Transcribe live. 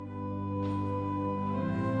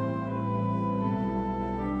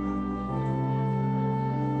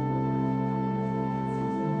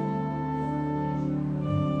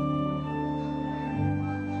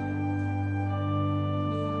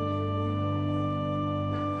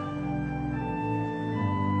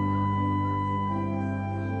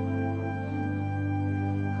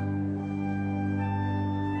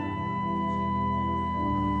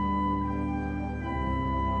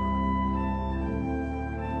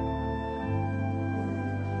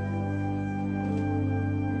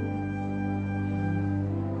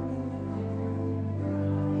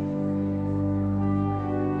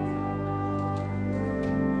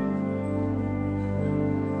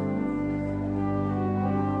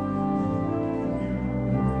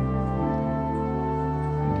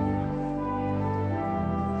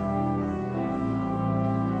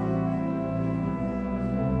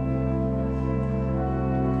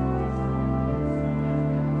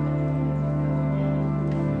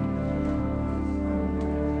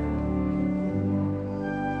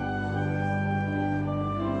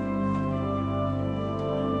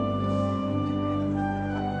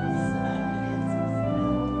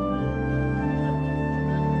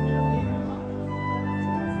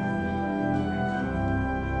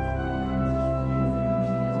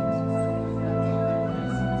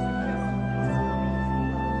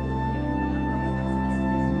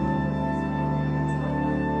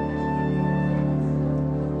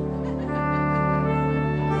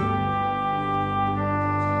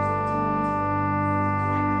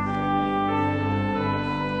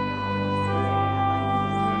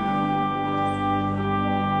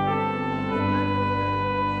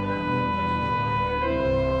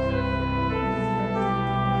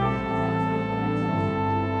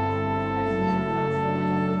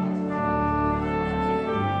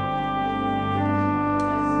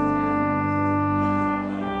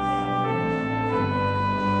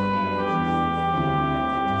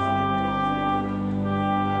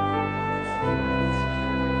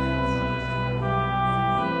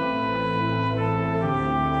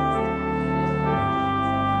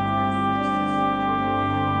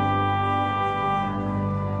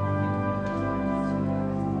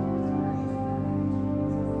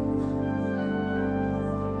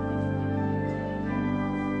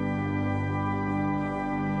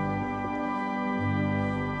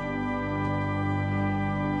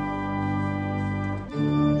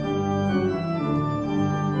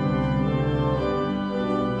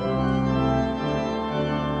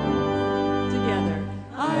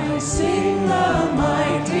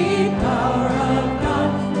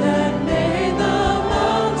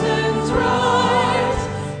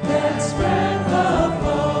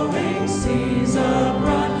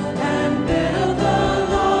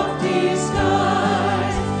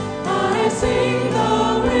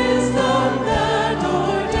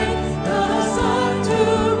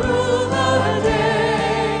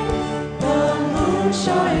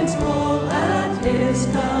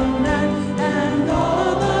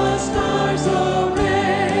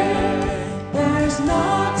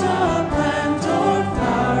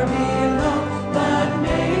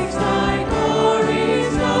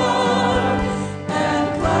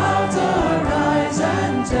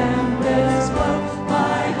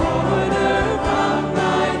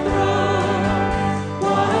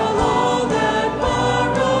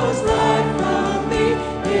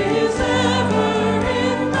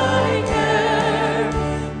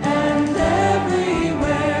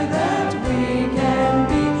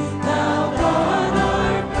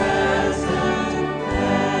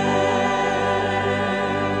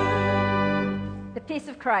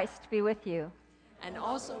Christ be with you. And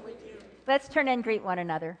also with you. Let's turn and greet one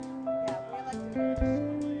another.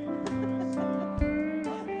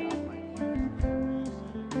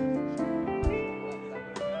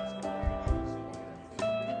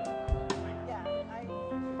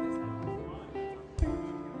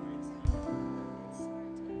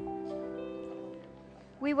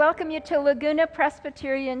 We welcome you to Laguna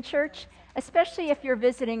Presbyterian Church, especially if you're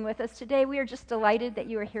visiting with us today. We are just delighted that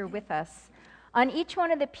you are here with us. On each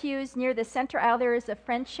one of the pews near the center aisle, there is a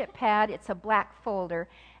friendship pad. It's a black folder.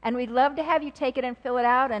 And we'd love to have you take it and fill it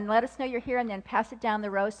out and let us know you're here and then pass it down the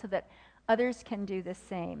row so that others can do the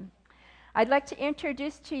same. I'd like to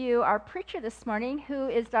introduce to you our preacher this morning, who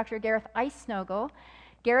is Dr. Gareth Icenogle.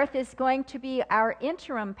 Gareth is going to be our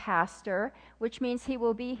interim pastor, which means he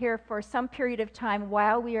will be here for some period of time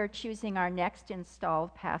while we are choosing our next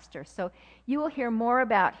installed pastor. So you will hear more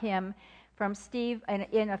about him from Steve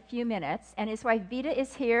in a few minutes. And his wife Vita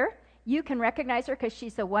is here. You can recognize her because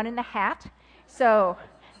she's the one in the hat. So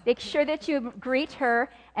make sure that you greet her.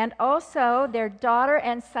 And also their daughter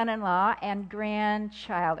and son-in-law and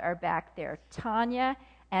grandchild are back there. Tanya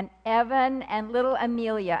and Evan and little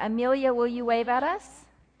Amelia. Amelia, will you wave at us?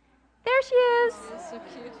 There she is. Oh, so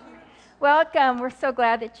cute. Welcome. We're so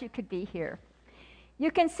glad that you could be here. You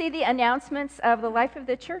can see the announcements of the life of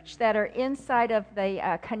the church that are inside of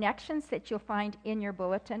the connections that you'll find in your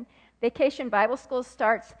bulletin. Vacation Bible School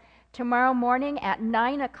starts tomorrow morning at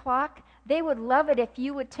 9 o'clock. They would love it if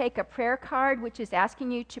you would take a prayer card, which is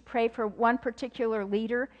asking you to pray for one particular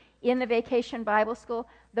leader in the Vacation Bible School.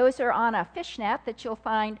 Those are on a fishnet that you'll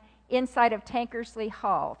find inside of Tankersley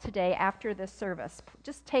Hall today after the service.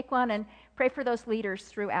 Just take one and pray for those leaders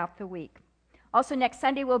throughout the week. Also, next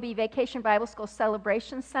Sunday will be Vacation Bible School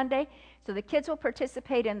Celebration Sunday. So the kids will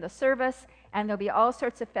participate in the service, and there'll be all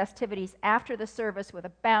sorts of festivities after the service with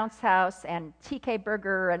a bounce house and TK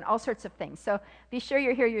Burger and all sorts of things. So be sure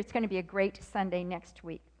you're here. It's going to be a great Sunday next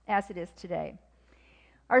week, as it is today.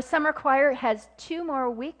 Our summer choir has 2 more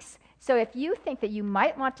weeks. So if you think that you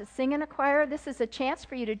might want to sing in a choir, this is a chance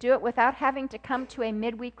for you to do it without having to come to a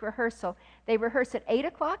midweek rehearsal. They rehearse at 8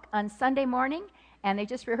 o'clock on Sunday morning, and they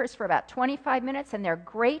just rehearse for about 25 minutes, and they're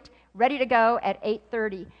great, ready to go at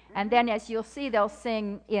 8:30. And then, as you'll see, they'll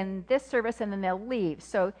sing in this service, and then they'll leave.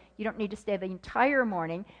 So you don't need to stay the entire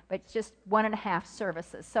morning, but it's just 1.5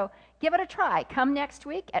 services. So give it a try. Come next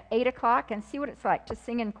week at 8 o'clock and see what it's like to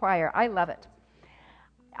sing in choir. I love it.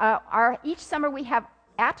 Each summer we have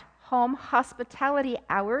at-home hospitality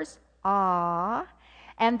hours.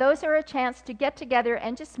 And those are a chance to get together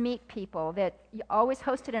and just meet people that you always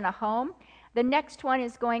hosted in a home. The next one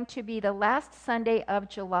is going to be the last Sunday of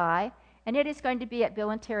July, and it is going to be at Bill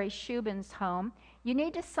and Terry Shubin's home. You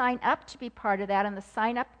need to sign up to be part of that, and the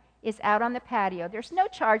sign-up is out on the patio. There's no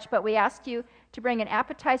charge, but we ask you to bring an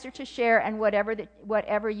appetizer to share and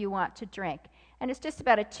whatever you want to drink. And it's just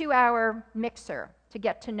about a 2-hour mixer to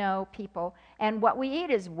get to know people. And what we eat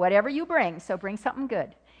is whatever you bring, so bring something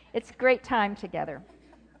good. It's a great time together.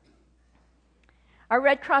 Our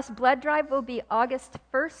Red Cross blood drive will be August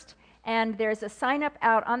 1st. And there's a sign-up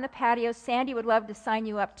out on the patio. Sandy would love to sign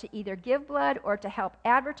you up to either give blood or to help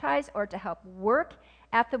advertise or to help work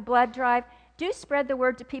at the blood drive. Do spread the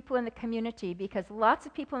word to people in the community, because lots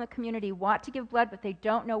of people in the community want to give blood, but they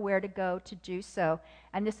don't know where to go to do so.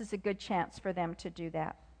 And this is a good chance for them to do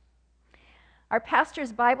that. Our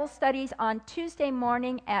pastor's Bible studies on Tuesday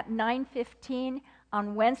morning at 9:15,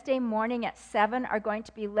 on Wednesday morning at 7 are going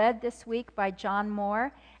to be led this week by John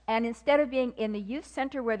Moore. And instead of being in the youth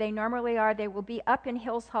center where they normally are, they will be up in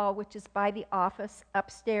Hills Hall, which is by the office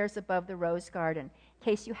upstairs above the Rose Garden, in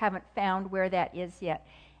case you haven't found where that is yet.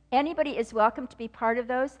 Anybody is welcome to be part of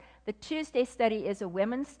those. The Tuesday study is a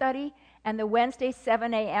women's study, and the Wednesday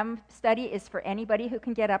 7 a.m. study is for anybody who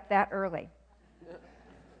can get up that early.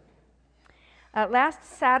 Last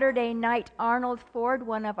Saturday night, Arnold Ford,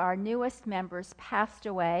 one of our newest members, passed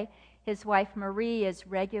away. His wife Marie is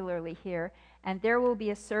regularly here, and there will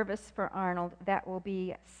be a service for Arnold. That will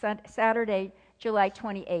be Saturday, July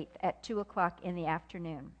 28th at 2 o'clock in the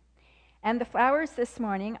afternoon. And the flowers this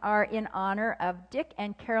morning are in honor of Dick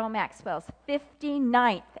and Carol Maxwell's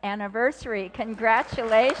 59th anniversary.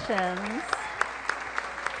 Congratulations.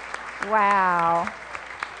 Wow.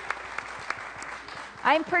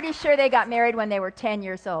 I'm pretty sure they got married when they were 10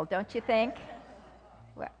 years old, don't you think?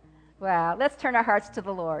 Wow. Let's turn our hearts to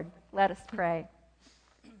the Lord. Let us pray.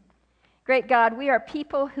 Great God, we are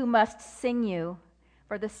people who must sing you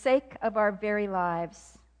for the sake of our very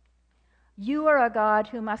lives. You are a God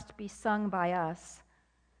who must be sung by us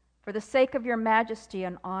for the sake of your majesty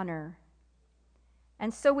and honor.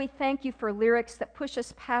 And so we thank you for lyrics that push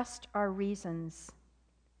us past our reasons.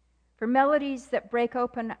 for melodies that break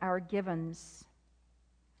open our givens,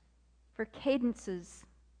 for cadences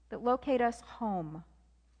that locate us home,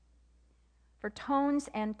 for tones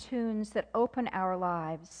and tunes that open our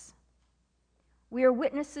lives. We are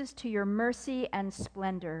witnesses to your mercy and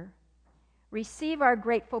splendor. Receive our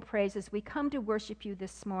grateful praise as we come to worship you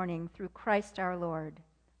this morning through Christ our Lord.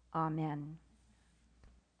 Amen.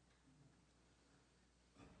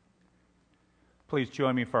 Please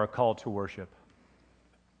join me for our call to worship.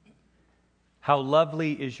 How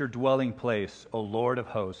lovely is your dwelling place, O Lord of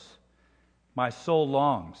hosts. My soul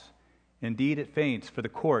longs, indeed it faints, for the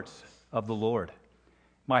courts of the Lord.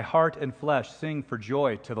 My heart and flesh sing for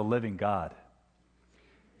joy to the living God.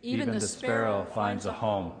 Even the sparrow finds a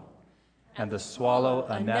home, and the swallow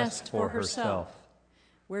a nest for herself,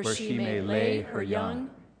 where she may lay her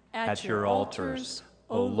young at your altars,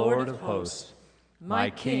 O Lord of hosts,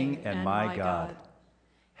 my King and my God.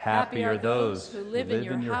 Happy are those who live in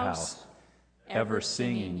your house, ever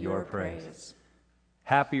singing your praise.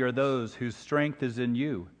 Happy are those whose strength is in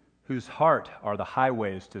you, whose heart are the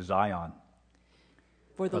highways to Zion.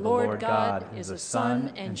 For the Lord God is a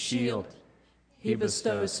sun and shield. He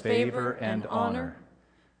bestows favor and honor.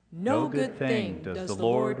 No good thing does the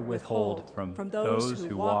Lord withhold from those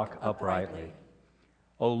who walk uprightly.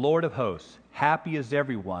 O Lord of hosts, happy is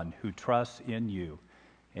everyone who trusts in you.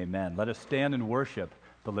 Amen. Let us stand and worship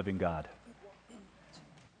the living God.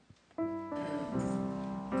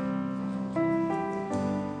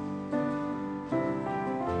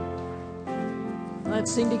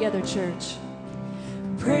 Let's sing together, church.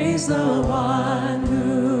 Praise the one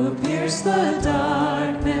who pierced the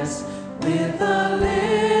darkness with a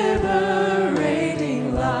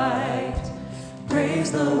liberating light. Praise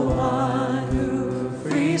the one who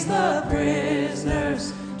frees the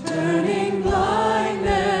prisoners, turning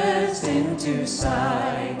blindness into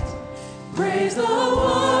sight. Praise the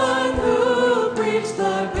one who preached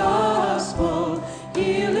the gospel,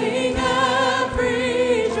 healing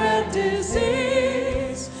every dread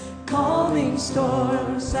disease, calming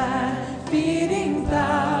storms and feeding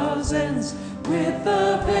thousands with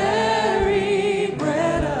the very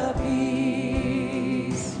bread of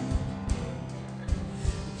peace.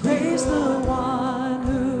 Praise the one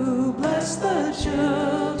who blessed the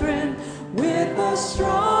children with a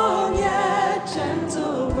strong yet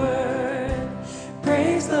gentle word.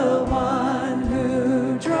 Praise the one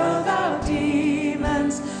who drove out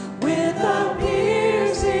demons with a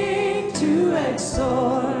piercing two-edged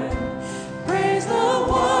sword. Praise the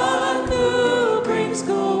one who brings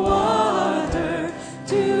cool water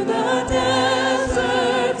to the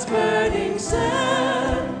desert's burning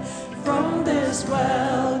sand. From this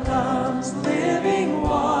well comes living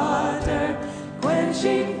water,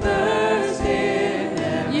 quenching thirst in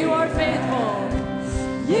every You are faithful.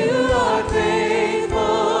 You are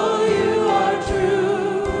faithful. You are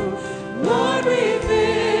true. Lord, we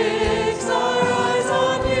fix our eyes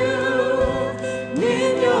on you.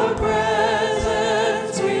 In your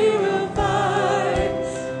presence we will find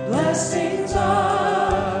blessings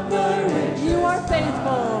of the rich. You are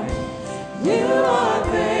faithful. You are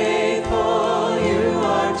faithful. You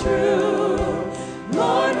are true.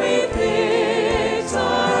 Lord, we fix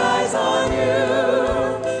our eyes on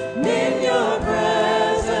you. In your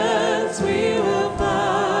presence we will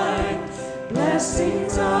find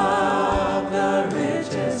blessings of the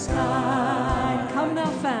richest kind. Come thou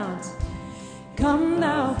fount. Come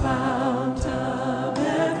thou fount of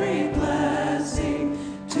every blessing,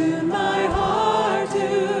 tune my heart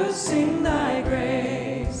to sing thy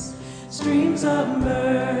grace. Streams of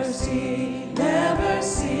mercy never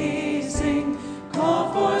ceasing,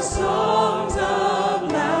 call for songs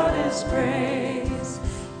of loudest praise.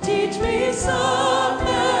 Teach me some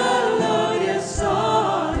melodious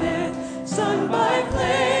sonnet, sung by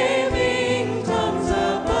flaming tongues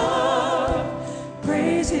above.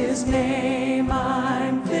 Praise his name,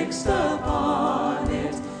 I'm fixed upon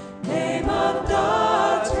it, name of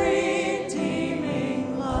God's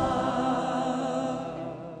redeeming love.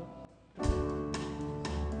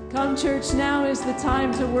 Come, church, now is the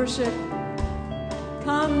time to worship.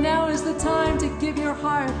 Come, now is the time to give your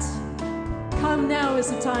heart. Come, now is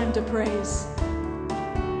the time to praise.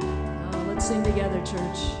 Oh, let's sing together,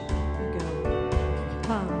 church. Here we go.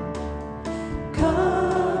 Come.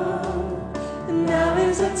 Come, now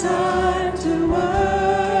is the time to worship,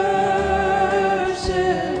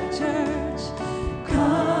 church.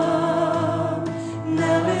 Come,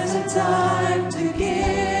 now is the time to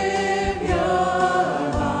give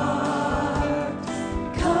your heart.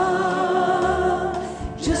 Come,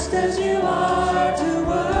 just as you are to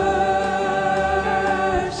worship.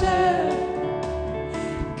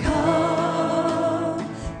 Come,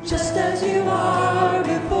 just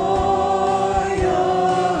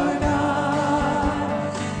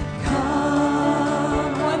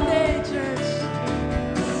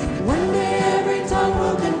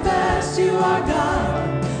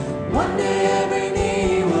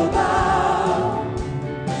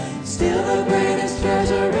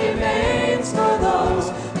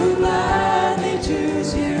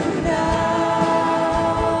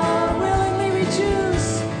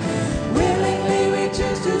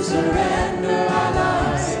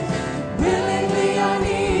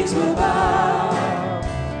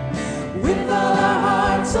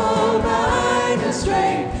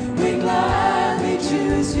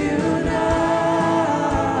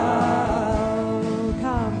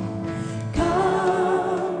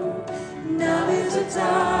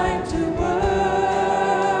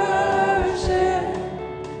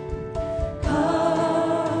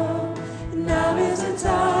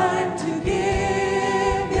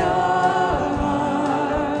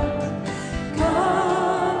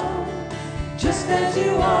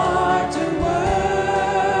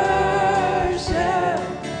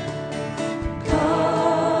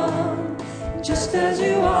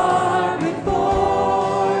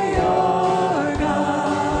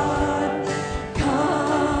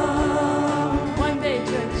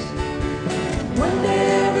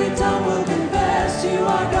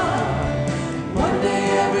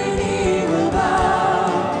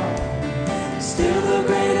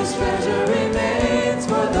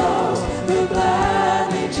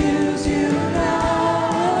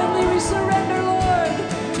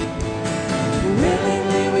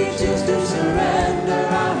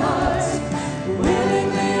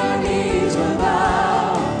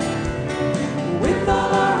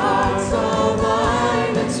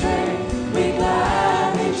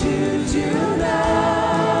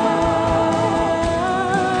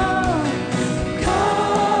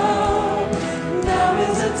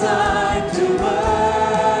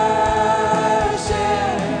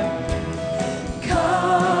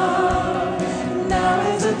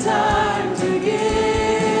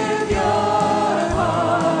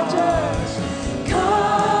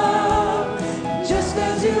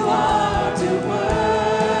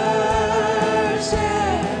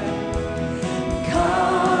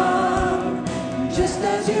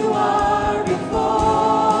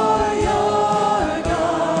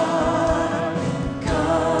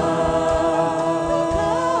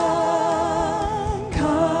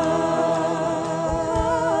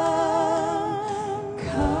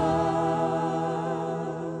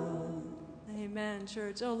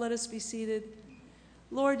Church. Oh, let us be seated.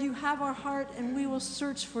 Lord, you have our heart, and we will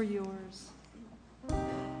search for yours.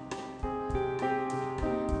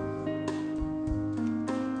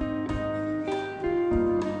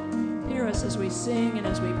 Hear us as we sing and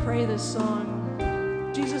as we pray this song.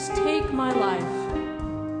 Jesus, take my life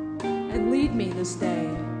and lead me this day.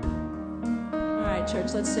 All right,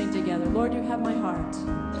 church, let's sing together. Lord, you have my heart.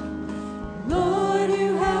 Lord,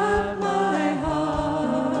 you have my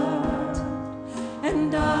heart,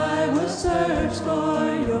 and I will search for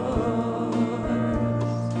yours.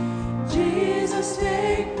 Jesus,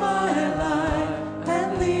 take my life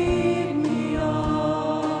and lead me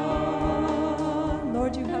on.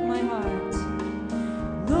 Lord, you have my heart.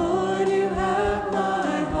 Lord, you have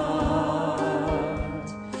my heart,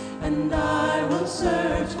 and I will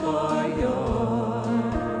search for yours.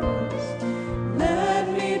 Let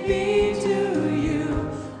me be to you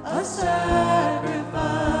a sacrifice,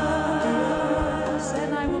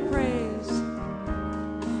 and I will praise.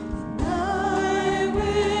 And I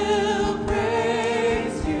will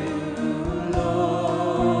praise you,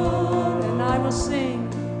 Lord. And I will sing.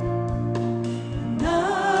 And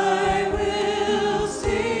I will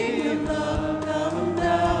sing of love come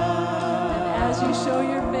down. And as you show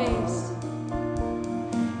your face,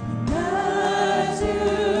 and as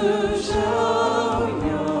you show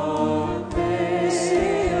your face,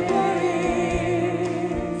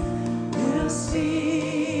 we'll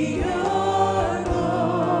see your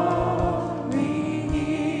glory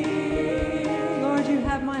here. Lord, you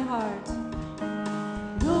have my heart.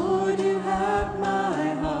 Lord, you have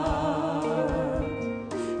my heart,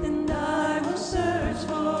 and I will search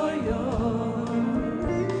for yours.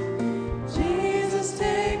 Jesus,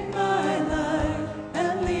 take my life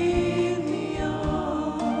and lead me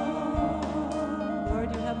on.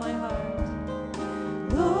 Lord, you have my heart.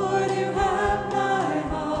 Lord, you have my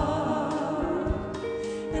heart,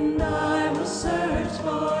 and I will search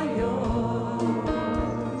for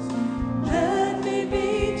yours. Let me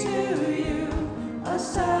be to you a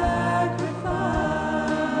sacrifice,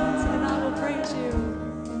 and I will praise you.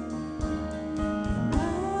 And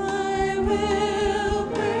I will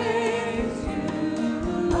praise you.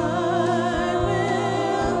 I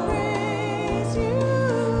will praise you.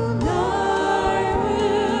 And I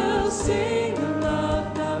will sing of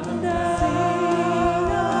love come down.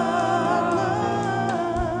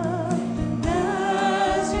 And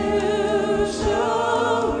as you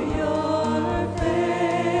show your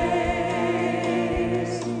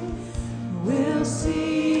face, we'll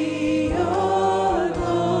see your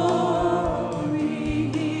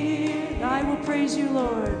glory here. I will praise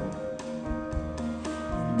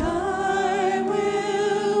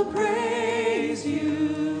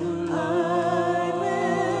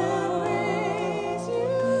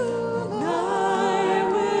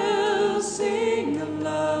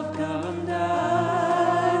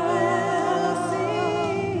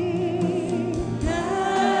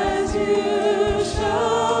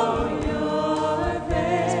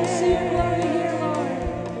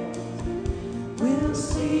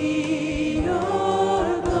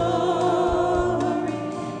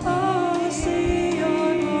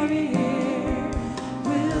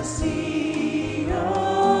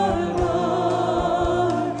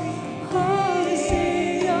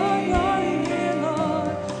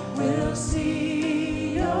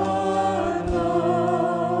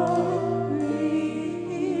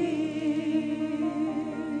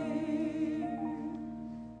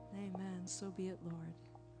so be it, Lord.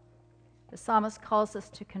 The psalmist calls us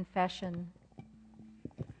to confession.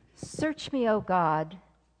 Search me, O God,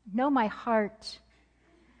 know my heart.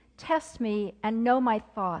 Test me and know my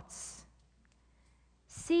thoughts.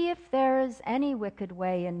 See if there is any wicked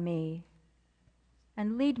way in me,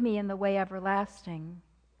 and lead me in the way everlasting.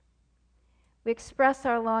 We express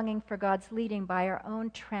our longing for God's leading by our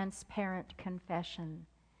own transparent confession.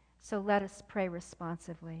 So let us pray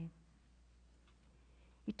responsively.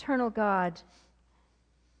 Eternal God,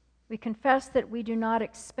 we confess that we do not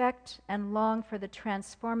expect and long for the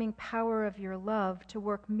transforming power of your love to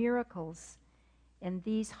work miracles in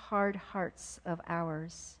these hard hearts of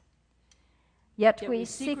ours. Yet we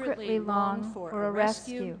secretly long for a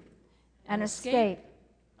rescue, an escape,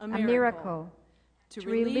 a miracle, to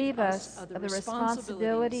relieve us of the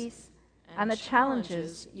responsibilities and the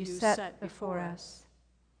challenges you set before us.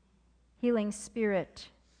 Healing Spirit,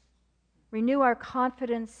 renew our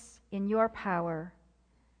confidence in your power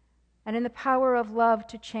and in the power of love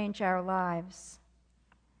to change our lives.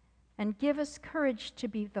 And give us courage to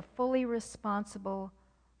be the fully responsible,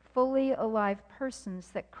 fully alive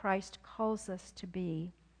persons that Christ calls us to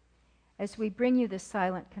be as we bring you the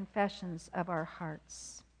silent confessions of our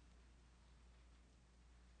hearts.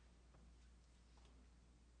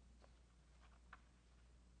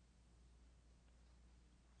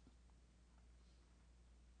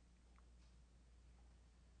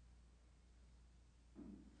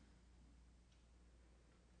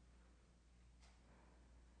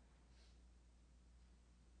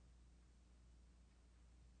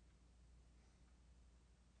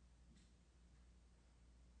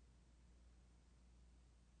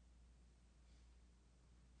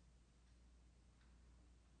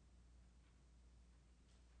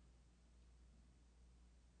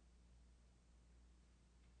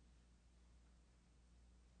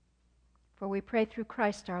 For we pray through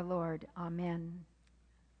Christ our Lord. Amen.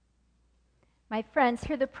 My friends,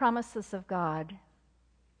 hear the promises of God.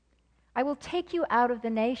 I will take you out of the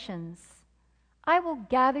nations. I will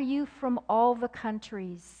gather you from all the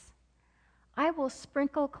countries. I will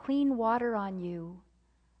sprinkle clean water on you,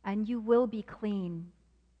 and you will be clean.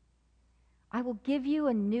 I will give you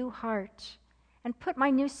a new heart and put my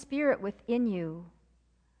new spirit within you.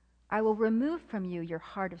 I will remove from you your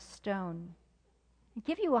heart of stone and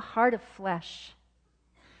give you a heart of flesh.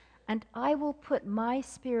 And I will put my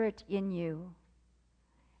spirit in you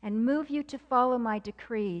and move you to follow my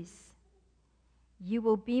decrees. You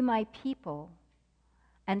will be my people,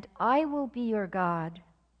 and I will be your God.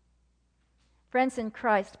 Friends in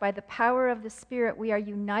Christ, by the power of the Spirit, we are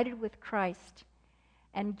united with Christ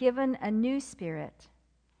and given a new spirit.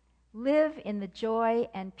 Live in the joy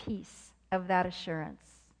and peace of that assurance.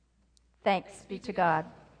 Thanks be to God.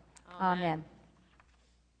 Amen.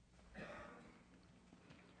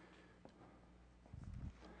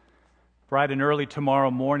 Bright and early tomorrow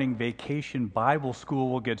morning, Vacation Bible School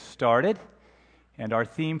will get started. And our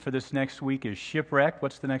theme for this next week is shipwrecked.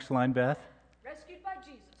 What's the next line, Beth? Rescued by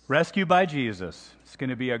Jesus. Rescued by Jesus. It's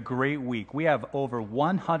going to be a great week. We have over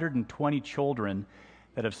 120 children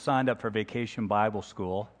that have signed up for Vacation Bible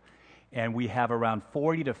School. And we have around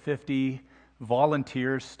 40 to 50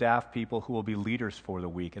 volunteers, staff people who will be leaders for the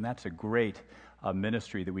week. And that's a great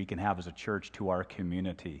ministry that we can have as a church to our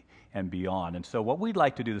community and beyond. And so what we'd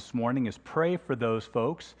like to do this morning is pray for those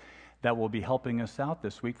folks that will be helping us out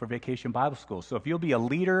this week for Vacation Bible School. So if you'll be a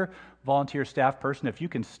leader, volunteer, staff person, if you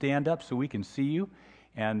can stand up so we can see you,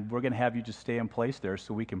 and we're going to have you just stay in place there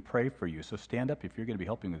so we can pray for you. So stand up if you're going to be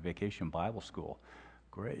helping with Vacation Bible School.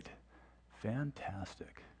 Great.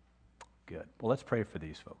 Fantastic. Good. Well, let's pray for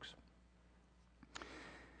these folks.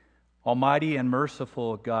 Almighty and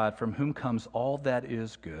merciful God, from whom comes all that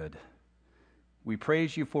is good, we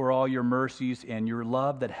praise you for all your mercies and your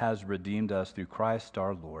love that has redeemed us through Christ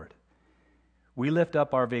our Lord. We lift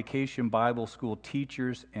up our Vacation Bible School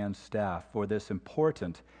teachers and staff for this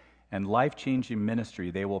important and life-changing ministry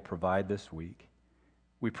they will provide this week.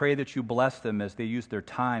 We pray that you bless them as they use their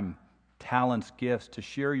time, talents, gifts to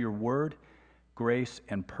share your word, grace,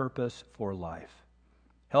 and purpose for life.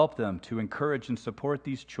 Help them to encourage and support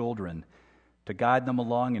these children, to guide them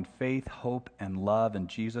along in faith, hope, and love in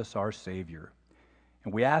Jesus our Savior.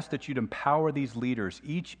 And we ask that you'd empower these leaders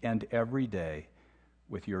each and every day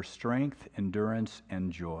with your strength, endurance,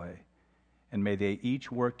 and joy. And may they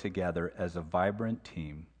each work together as a vibrant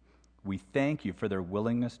team. We thank you for their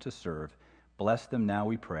willingness to serve. Bless them now,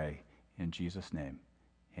 we pray, in Jesus' name.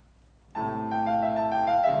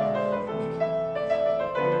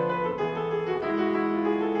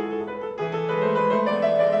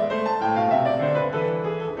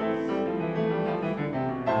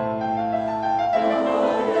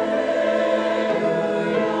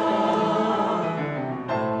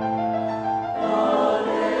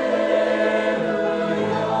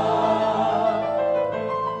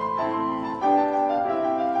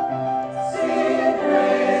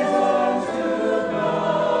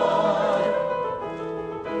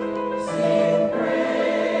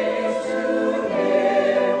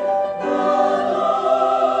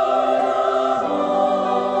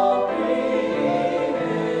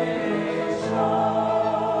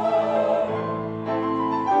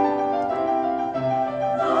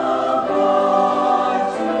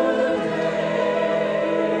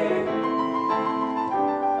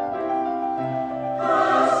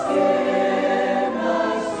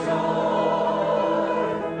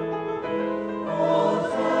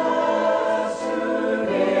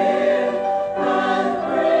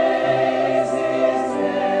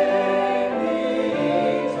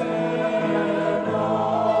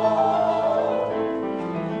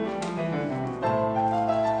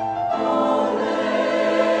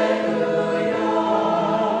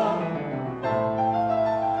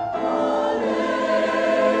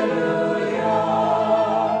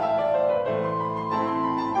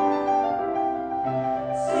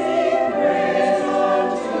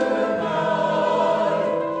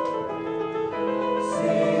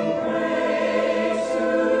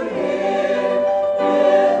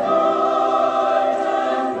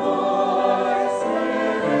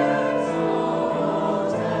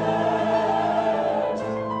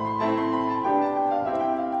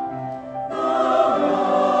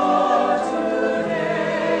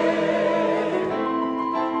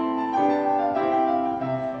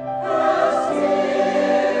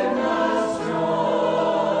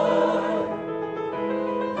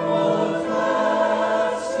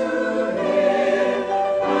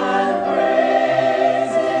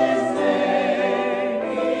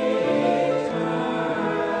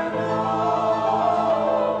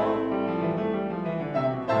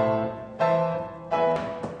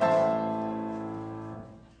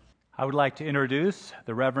 would like to introduce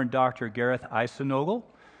the Reverend Dr. Gareth Icenogle,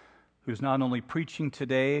 who's not only preaching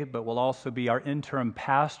today, but will also be our interim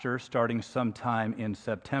pastor starting sometime in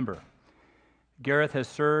September. Gareth has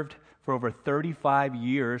served for over 35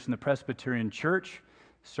 years in the Presbyterian Church,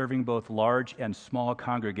 serving both large and small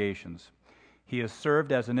congregations. He has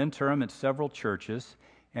served as an interim at several churches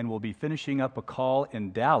and will be finishing up a call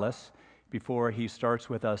in Dallas before he starts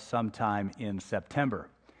with us sometime in September.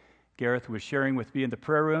 Gareth was sharing with me in the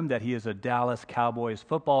prayer room that he is a Dallas Cowboys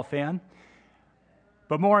football fan,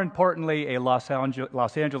 but more importantly, a Los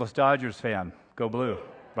Angeles Dodgers fan. Go Blue.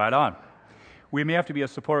 Right on. We may have to be a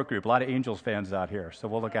support group. A lot of Angels fans out here, so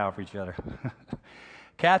we'll look out for each other.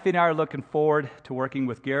 Kathy and I are looking forward to working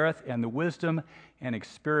with Gareth and the wisdom and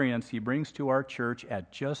experience he brings to our church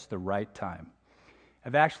at just the right time.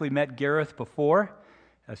 I've actually met Gareth before,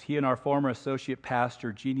 as he and our former associate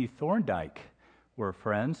pastor, Jeannie Thorndike, were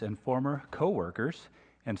friends and former co-workers,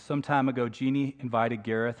 and some time ago, Jeannie invited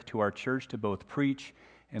Gareth to our church to both preach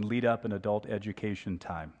and lead up an adult education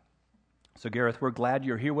time. So Gareth, we're glad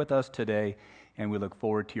you're here with us today, and we look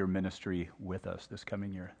forward to your ministry with us this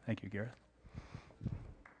coming year. Thank you, Gareth.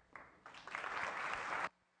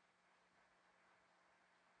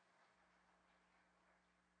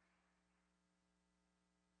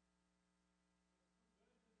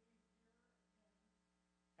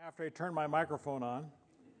 After I turn my microphone on,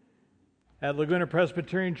 at Laguna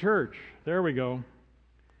Presbyterian Church. There we go.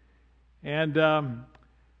 And I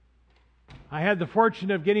had the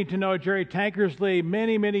fortune of getting to know Jerry Tankersley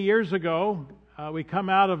many, many years ago. We come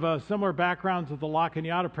out of similar backgrounds of the La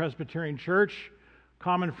Cañada Presbyterian Church,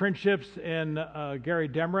 common friendships in Gary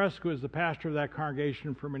Demarest, who was the pastor of that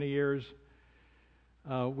congregation for many years.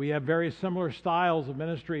 We have very similar styles of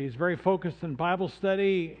ministry. He's very focused in Bible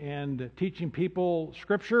study and teaching people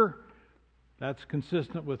Scripture. That's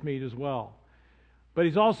consistent with me as well. But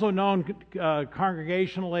he's also known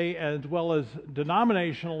congregationally as well as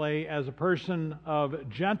denominationally as a person of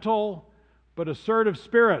gentle but assertive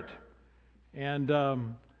spirit.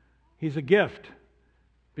 And he's a gift,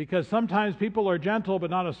 because sometimes people are gentle but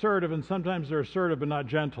not assertive, and sometimes they're assertive but not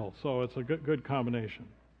gentle. So it's a good combination.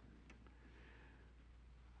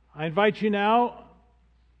 I invite you now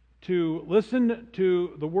to listen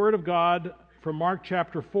to the Word of God from Mark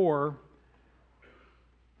chapter 4.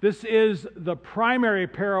 This is the primary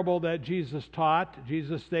parable that Jesus taught,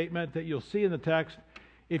 Jesus' statement that you'll see in the text.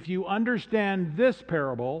 If you understand this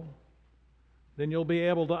parable, then you'll be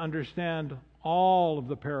able to understand all of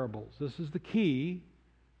the parables. This is the key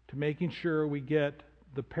to making sure we get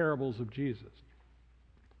the parables of Jesus.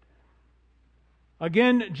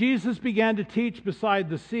 Again, Jesus began to teach beside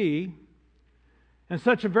the sea, and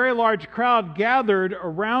such a very large crowd gathered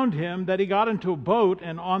around him that he got into a boat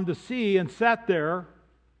and on the sea and sat there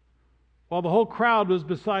while the whole crowd was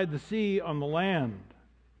beside the sea on the land.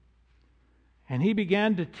 And he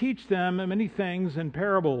began to teach them many things in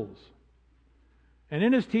parables. And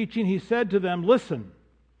in his teaching he said to them, "Listen,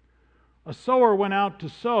 a sower went out to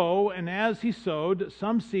sow, and as he sowed,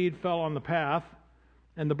 some seed fell on the path,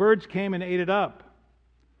 and the birds came and ate it up.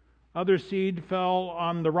 Other seed fell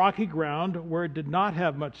on the rocky ground where it did not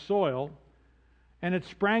have much soil, and it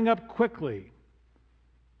sprang up quickly,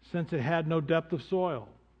 since it had no depth of soil.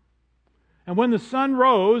 And when the sun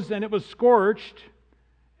rose and it was scorched,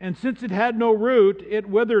 and since it had no root, it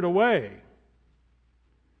withered away.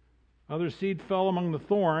 Other seed fell among the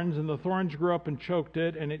thorns, and the thorns grew up and choked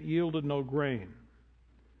it, and it yielded no grain.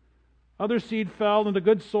 Other seed fell into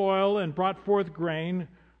good soil and brought forth grain,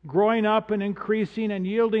 growing up and increasing and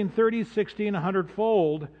yielding 30, 60, and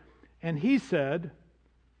 100-fold. And he said,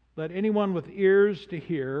 let anyone with ears to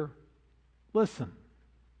hear listen."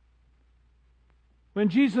 When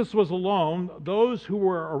Jesus was alone, those who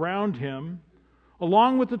were around him,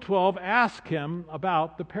 along with the 12, asked him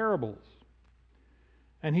about the parables.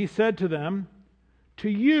 And he said to them, "To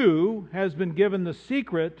you has been given the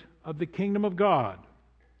secret of the kingdom of God.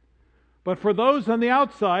 But for those on the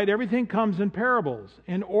outside, everything comes in parables,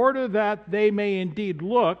 in order that they may indeed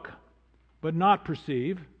look, but not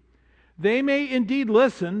perceive. They may indeed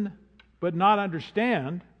listen, but not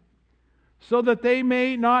understand, so that they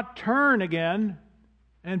may not turn again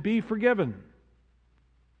and be forgiven."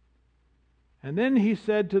 And then he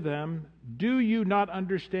said to them, "Do you not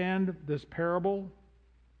understand this parable?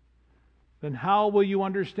 Then how will you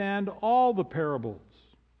understand all the parables?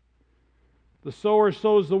 The sower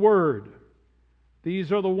sows the word.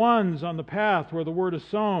 These are the ones on the path where the word is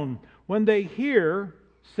sown. When they hear,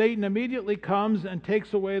 Satan immediately comes and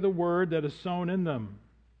takes away the word that is sown in them.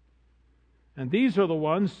 And these are the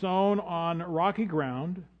ones sown on rocky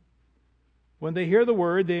ground. When they hear the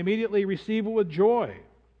word, they immediately receive it with joy.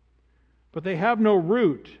 but they have no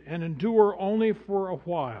root and endure only for a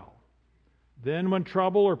while. Then when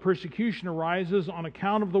trouble or persecution arises on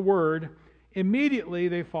account of the word, immediately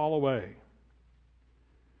they fall away.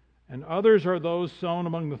 And others are those sown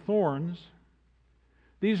among the thorns.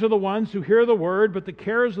 These are the ones who hear the word, but the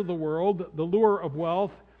cares of the world, the lure of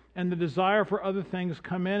wealth, and the desire for other things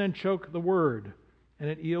come in and choke the word, and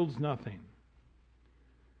it yields nothing.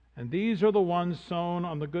 And these are the ones sown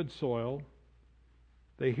on the good soil.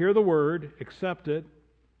 They hear the word, accept it,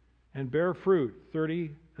 and bear fruit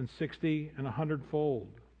 30 and 60 and 100-fold.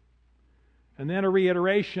 And then a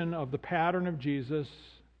reiteration of the pattern of Jesus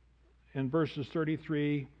in verses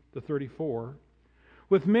 33 to 34.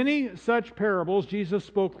 With many such parables, Jesus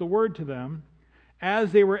spoke the word to them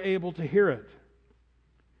as they were able to hear it.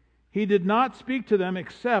 He did not speak to them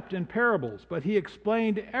except in parables, but he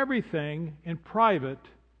explained everything in private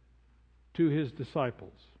to his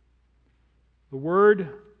disciples. The word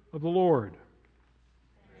of the Lord.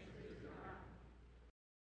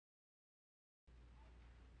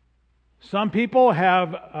 Some people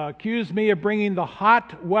have accused me of bringing the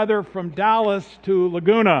hot weather from Dallas to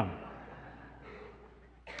Laguna.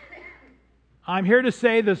 I'm here to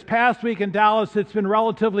say this past week in Dallas, it's been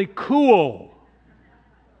relatively cool.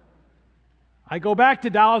 I go back to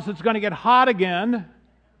Dallas, it's going to get hot again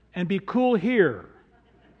and be cool here.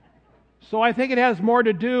 So I think it has more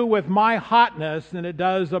to do with my hotness than it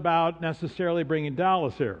does about necessarily bringing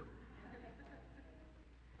Dallas here.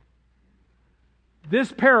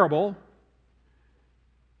 This parable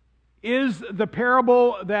is the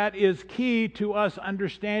parable that is key to us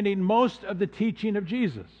understanding most of the teaching of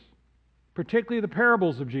Jesus, particularly the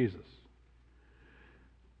parables of Jesus.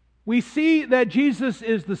 We see that Jesus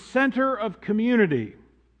is the center of community,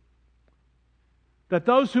 that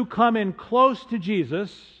those who come in close to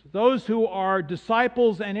Jesus, those who are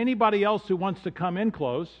disciples and anybody else who wants to come in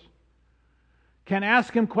close, can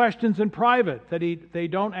ask him questions in private that they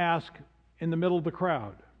don't ask in the middle of the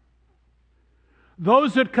crowd.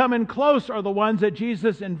 Those that come in close are the ones that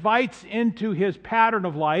Jesus invites into his pattern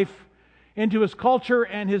of life, into his culture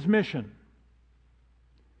and his mission.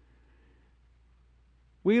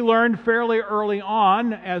 We learned fairly early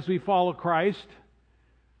on as we follow Christ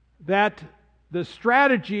that the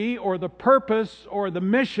strategy or the purpose or the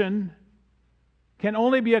mission can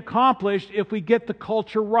only be accomplished if we get the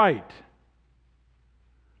culture right.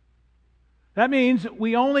 That means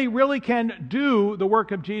we only really can do the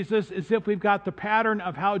work of Jesus as if we've got the pattern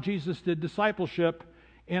of how Jesus did discipleship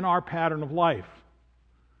in our pattern of life.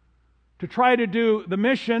 To try to do the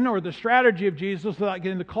mission or the strategy of Jesus without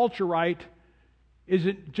getting the culture right is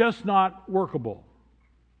just not workable.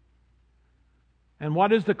 And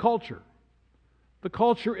what is the culture? The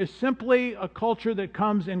culture is simply a culture that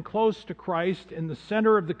comes in close to Christ in the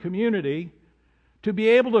center of the community to be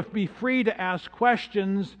able to be free to ask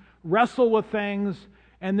questions, wrestle with things,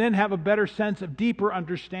 and then have a better sense of deeper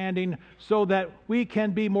understanding so that we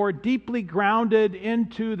can be more deeply grounded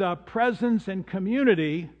into the presence and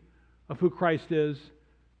community of who Christ is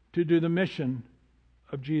to do the mission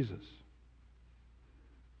of Jesus.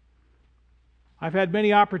 I've had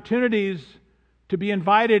many opportunities to be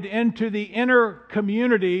invited into the inner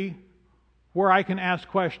community where I can ask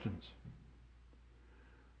questions.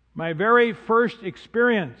 My very first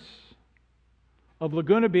experience of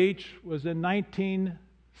Laguna Beach was in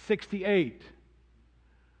 1968.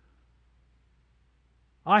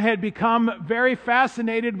 I had become very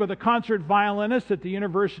fascinated with a concert violinist at the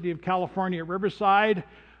University of California at Riverside,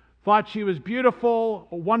 thought she was beautiful,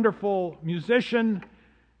 a wonderful musician,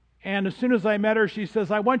 and as soon as I met her, she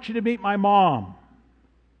says, "I want you to meet my mom."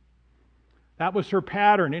 That was her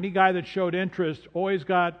pattern. Any guy that showed interest always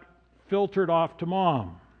got filtered off to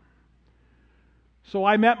mom. So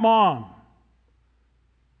I met Mom.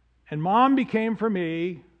 And Mom became for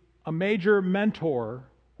me a major mentor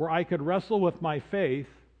where I could wrestle with my faith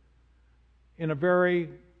in a very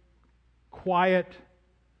quiet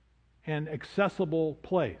and accessible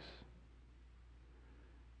place.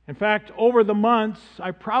 In fact, over the months,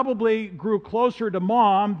 I probably grew closer to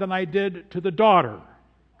Mom than I did to the daughter.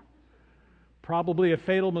 Probably a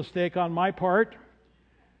fatal mistake on my part.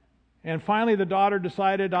 And finally, the daughter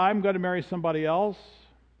decided, I'm going to marry somebody else.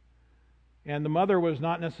 And the mother was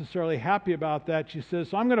not necessarily happy about that. She says,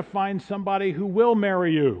 so I'm going to find somebody who will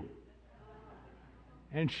marry you.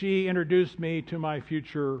 And she introduced me to my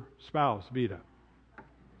future spouse, Vita.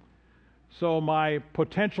 So my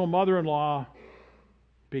potential mother-in-law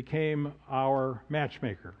became our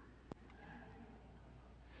matchmaker.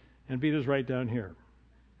 And Vita's right down here.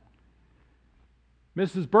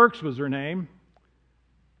 Mrs. Burks was her name.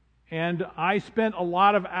 And I spent a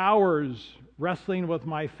lot of hours wrestling with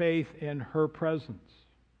my faith in her presence.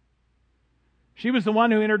 She was the one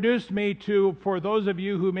who introduced me to, for those of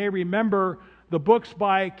you who may remember, the books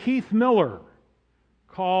by Keith Miller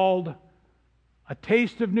called A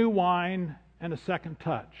Taste of New Wine and A Second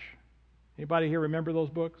Touch. Anybody here remember those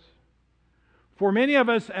books? For many of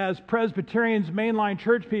us as Presbyterians, mainline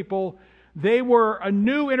church people, they were a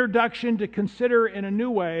new introduction to consider in a new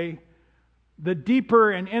way the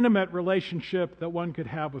deeper and intimate relationship that one could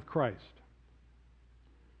have with Christ.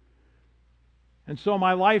 And so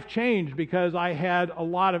my life changed because I had a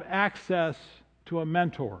lot of access to a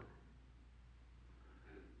mentor.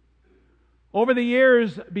 Over the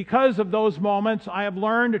years, because of those moments, I have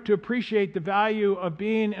learned to appreciate the value of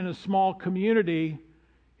being in a small community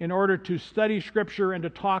in order to study Scripture and to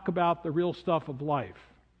talk about the real stuff of life.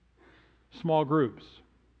 Small groups.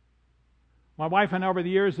 My wife and I over the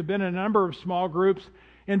years have been in a number of small groups.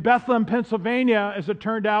 In Bethlehem, Pennsylvania, as it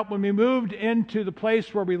turned out, when we moved into the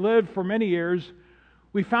place where we lived for many years,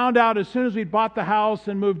 we found out as soon as we bought the house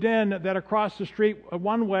and moved in that across the street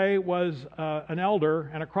one way was an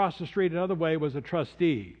elder and across the street another way was a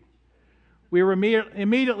trustee. We were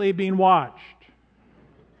immediately being watched.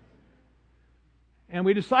 And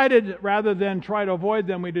we decided rather than try to avoid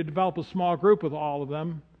them, we'd develop a small group with all of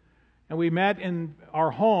them. And we met in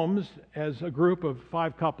our homes as a group of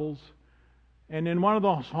 5 couples. And in one of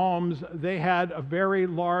those homes, they had a very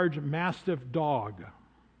large Mastiff dog.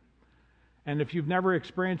 And if you've never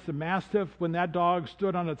experienced a Mastiff, when that dog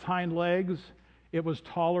stood on its hind legs, it was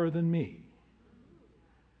taller than me.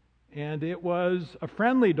 And it was a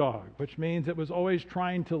friendly dog, which means it was always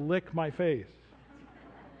trying to lick my face.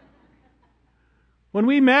 When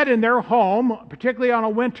we met in their home, particularly on a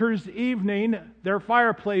winter's evening, their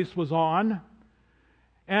fireplace was on.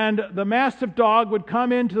 And the Mastiff dog would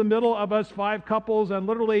come into the middle of us 5 couples and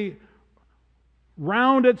literally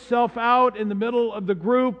round itself out in the middle of the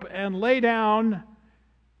group and lay down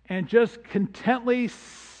and just contently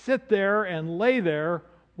sit there and lay there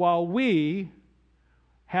while we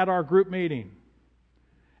had our group meeting.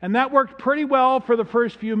 And that worked pretty well for the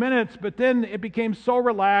first few minutes, but then it became so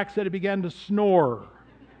relaxed that it began to snore.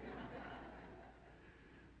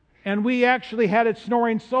 And we actually had it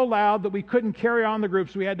snoring so loud that we couldn't carry on the group,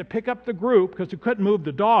 so we had to pick up the group, because we couldn't move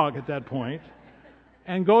the dog at that point,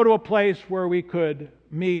 and go to a place where we could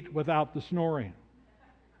meet without the snoring.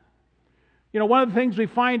 You know, one of the things we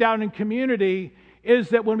find out in community is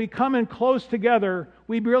that when we come in close together,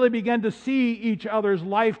 we really begin to see each other's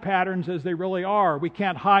life patterns as they really are. We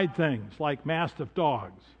can't hide things like Mastiff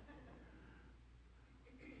dogs.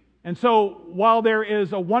 And so while there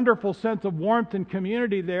is a wonderful sense of warmth and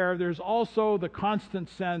community there, there's also the constant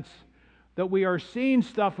sense that we are seeing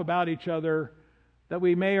stuff about each other that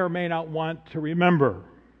we may or may not want to remember.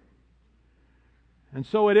 And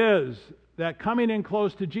so it is that coming in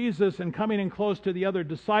close to Jesus and coming in close to the other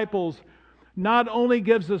disciples not only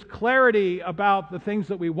gives us clarity about the things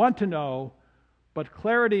that we want to know, but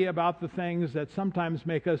clarity about the things that sometimes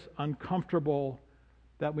make us uncomfortable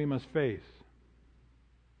that we must face.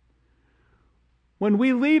 When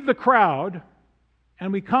we leave the crowd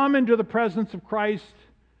and we come into the presence of Christ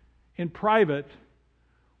in private,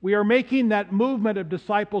 we are making that movement of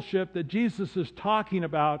discipleship that Jesus is talking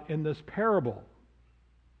about in this parable.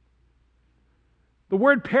 The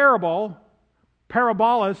word parable,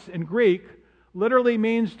 parabolos in Greek, literally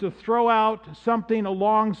means to throw out something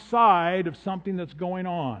alongside of something that's going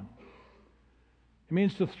on. It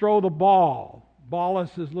means to throw the ball.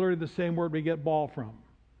 Bolus is literally the same word we get ball from.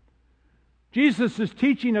 Jesus is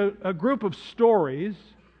teaching a group of stories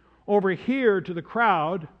over here to the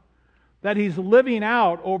crowd that he's living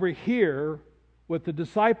out over here with the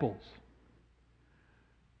disciples.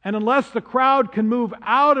 And unless the crowd can move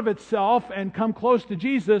out of itself and come close to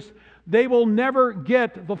Jesus, they will never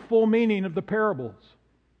get the full meaning of the parables.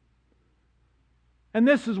 And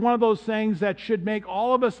this is one of those things that should make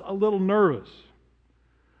all of us a little nervous.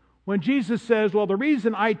 When Jesus says, well, the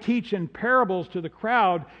reason I teach in parables to the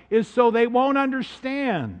crowd is so they won't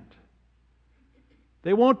understand.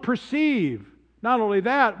 They won't perceive. Not only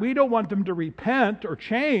that, we don't want them to repent or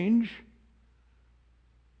change.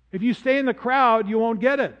 If you stay in the crowd, you won't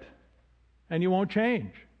get it, and you won't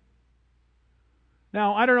change.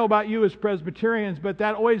 Now, I don't know about you as Presbyterians, but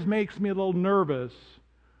that always makes me a little nervous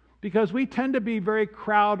because we tend to be very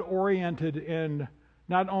crowd-oriented in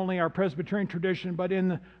not only our Presbyterian tradition, but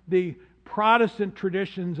in the Protestant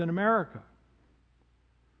traditions in America.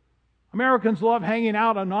 Americans love hanging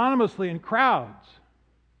out anonymously in crowds.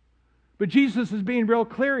 But Jesus is being real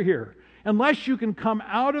clear here. unless you can come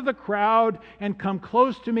out of the crowd and come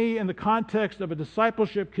close to me in the context of a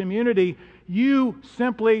discipleship community, you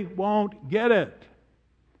simply won't get it.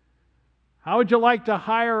 How would you like to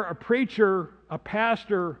hire a preacher, a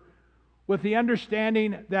pastor, with the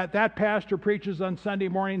understanding that that pastor preaches on Sunday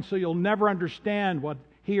morning so you'll never understand what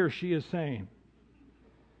he or she is saying?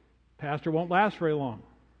 Pastor won't last very long.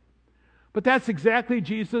 But that's exactly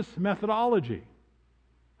Jesus' methodology.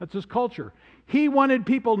 That's his culture. He wanted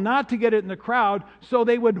people not to get it in the crowd so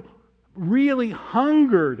they would really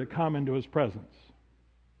hunger to come into his presence.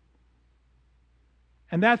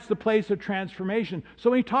 And that's the place of transformation. So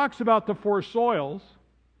when he talks about the four soils,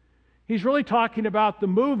 he's really talking about the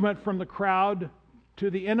movement from the crowd to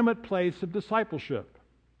the intimate place of discipleship.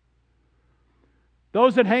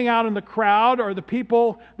 Those that hang out in the crowd are the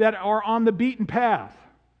people that are on the beaten path,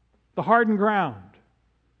 the hardened ground.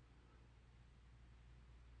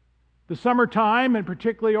 The summertime, and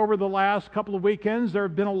particularly over the last couple of weekends, there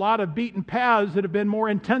have been a lot of beaten paths that have been more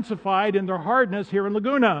intensified in their hardness here in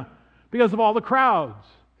Laguna because of all the crowds,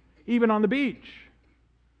 even on the beach.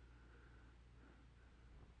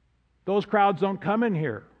 Those crowds don't come in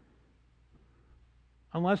here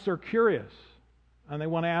unless they're curious and they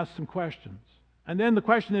want to ask some questions. And then the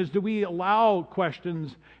question is, do we allow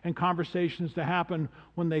questions and conversations to happen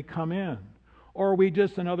when they come in? Or are we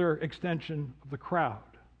just another extension of the crowd?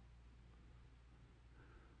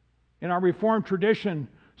 In our Reformed tradition,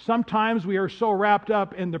 sometimes we are so wrapped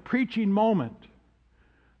up in the preaching moment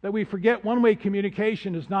that we forget one-way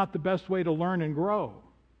communication is not the best way to learn and grow.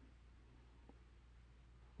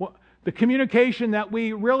 The communication that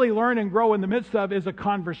we really learn and grow in the midst of is a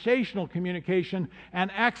conversational communication and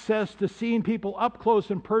access to seeing people up close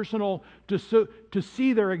and personal, to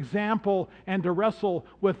see their example and to wrestle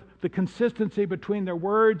with the consistency between their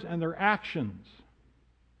words and their actions.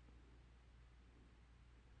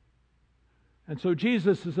 And so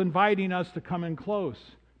Jesus is inviting us to come in close,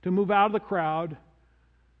 to move out of the crowd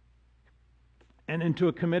and into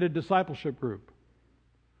a committed discipleship group.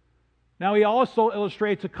 Now, he also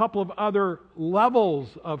illustrates a couple of other levels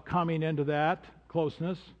of coming into that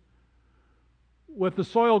closeness, with the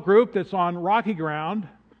soil group that's on rocky ground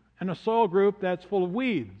and a soil group that's full of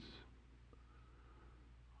weeds.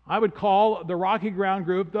 I would call the rocky ground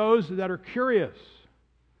group those that are curious.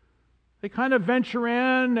 They kind of venture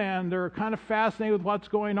in and they're kind of fascinated with what's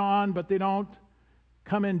going on, but they don't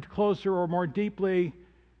come in closer or more deeply.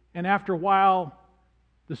 And after a while,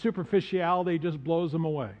 the superficiality just blows them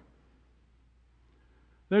away.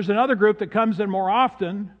 There's another group that comes in more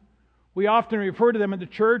often. We often refer to them in the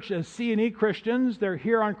church as C&E Christians. They're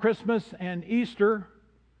here on Christmas and Easter.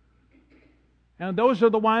 And those are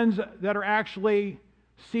the ones that are actually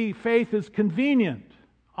see faith as convenient.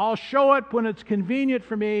 I'll show it when it's convenient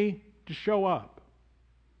for me to show up.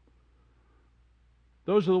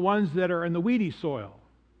 Those are the ones that are in the weedy soil.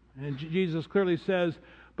 And Jesus clearly says,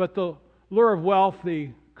 but the lure of wealth,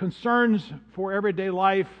 the concerns for everyday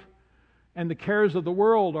life, and the cares of the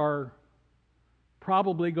world are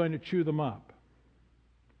probably going to chew them up.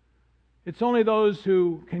 It's only those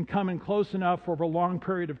who can come in close enough over a long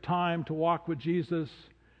period of time to walk with Jesus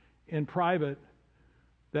in private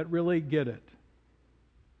that really get it.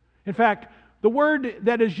 In fact, the word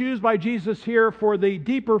that is used by Jesus here for the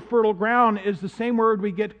deeper fertile ground is the same word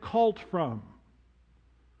we get cult from.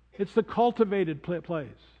 It's the cultivated place.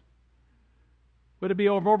 Would it be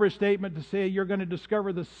an overstatement to say you're going to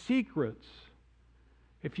discover the secrets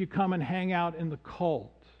if you come and hang out in the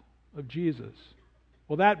cult of Jesus?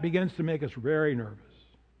 Well, that begins to make us very nervous.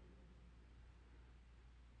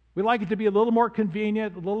 We like it to be a little more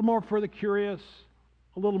convenient, a little more for the curious,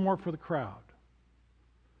 a little more for the crowd.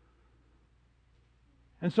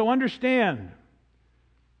 And so understand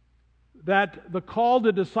that the call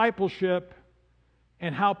to discipleship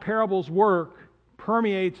and how parables work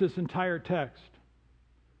permeates this entire text.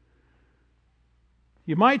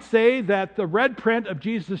 You might say that the red print of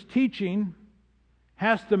Jesus' teaching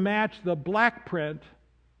has to match the black print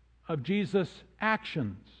of Jesus'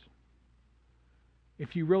 actions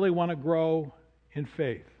if you really want to grow in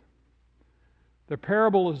faith. The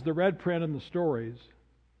parable is the red print in the stories.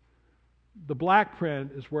 The black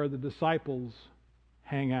print is where the disciples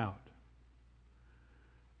hang out.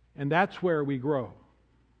 And that's where we grow.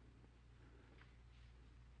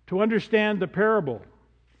 To understand the parable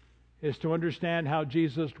is to understand how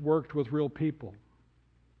Jesus worked with real people.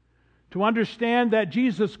 To understand that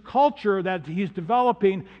Jesus' culture that he's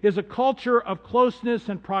developing is a culture of closeness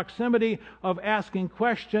and proximity, of asking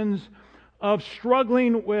questions, of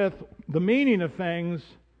struggling with the meaning of things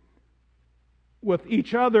with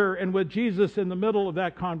each other and with Jesus in the middle of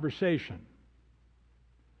that conversation.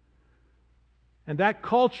 And that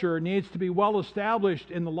culture needs to be well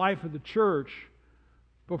established in the life of the church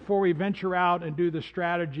before we venture out and do the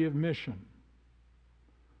strategy of mission.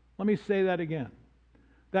 Let me say that again.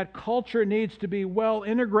 That culture needs to be well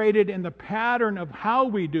integrated in the pattern of how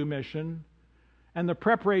we do mission and the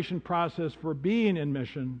preparation process for being in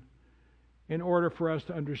mission in order for us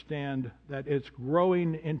to understand that it's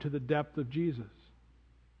growing into the depth of Jesus.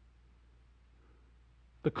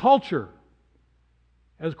 The culture,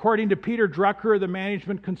 as according to Peter Drucker, the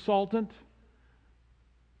management consultant,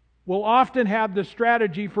 will often have the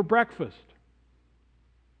strategy for breakfast.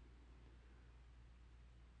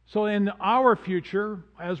 So in our future,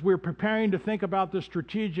 as we're preparing to think about the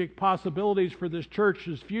strategic possibilities for this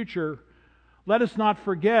church's future, let us not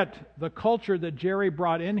forget the culture that Jerry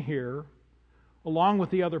brought in here, along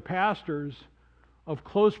with the other pastors, of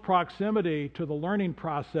close proximity to the learning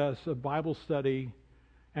process of Bible study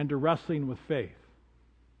and to wrestling with faith.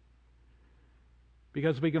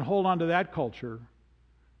 Because if we can hold on to that culture,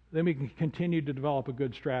 then we can continue to develop a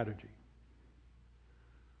good strategy.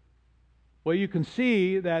 Well, you can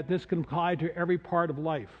see that this can apply to every part of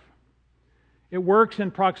life. It works in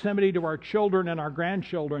proximity to our children and our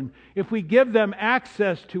grandchildren. If we give them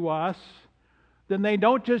access to us, then they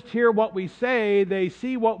don't just hear what we say, they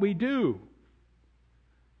see what we do.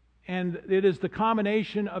 And it is the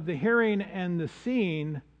combination of the hearing and the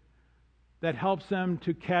seeing that helps them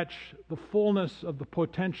to catch the fullness of the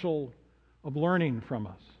potential of learning from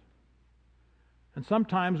us. And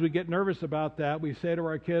sometimes we get nervous about that. We say to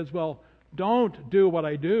our kids, well, don't do what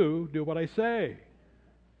I do, do what I say.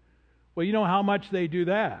 Well, you know how much they do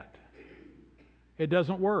that. It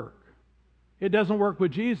doesn't work. It doesn't work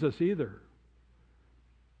with Jesus either.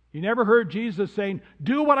 You never heard Jesus saying,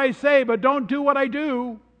 do what I say, but don't do what I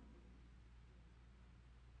do.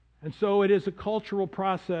 And so it is a cultural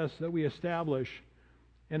process that we establish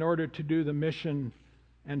in order to do the mission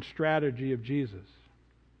and strategy of Jesus.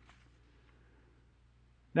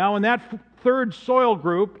 Now, in that third soil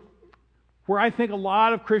group, where I think a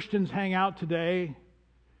lot of Christians hang out today,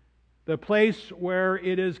 the place where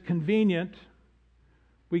it is convenient,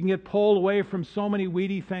 we can get pulled away from so many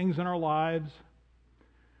weedy things in our lives.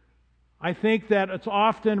 I think that it's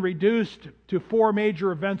often reduced to four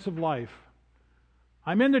major events of life.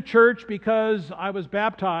 I'm in the church because I was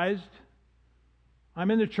baptized. I'm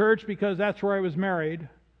in the church because that's where I was married.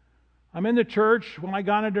 I'm in the church when I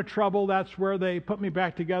got into trouble, that's where they put me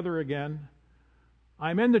back together again.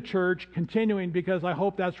 I'm in the church continuing because I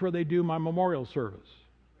hope that's where they do my memorial service.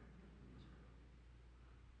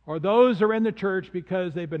 Or those are in the church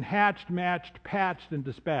because they've been hatched, matched, patched, and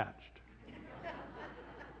dispatched.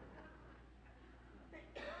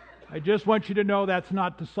 I just want you to know that's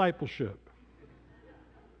not discipleship.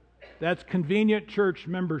 That's convenient church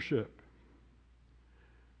membership.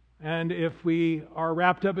 And if we are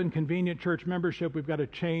wrapped up in convenient church membership, we've got to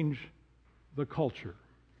change the culture.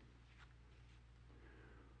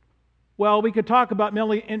 Well, we could talk about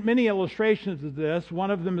many illustrations of this. One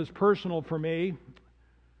of them is personal for me.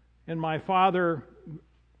 And my father,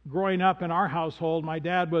 growing up in our household, my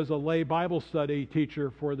dad was a lay Bible study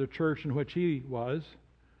teacher for the church in which he was.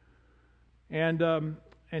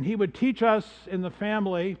 And he would teach us in the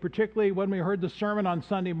family, particularly when we heard the sermon on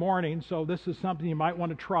Sunday morning, so this is something you might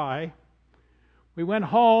want to try. We went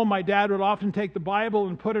home, my dad would often take the Bible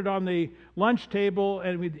and put it on the lunch table,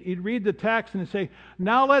 and he'd read the text and he'd say,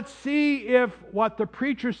 now let's see if what the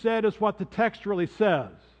preacher said is what the text really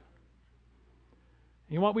says.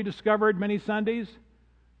 You know what we discovered many Sundays?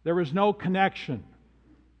 There was no connection.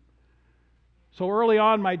 So early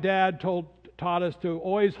on, my dad taught us to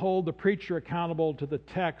always hold the preacher accountable to the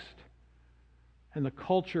text and the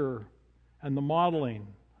culture and the modeling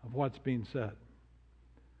of what's being said.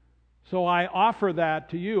 So I offer that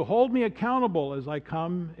to you. Hold me accountable as I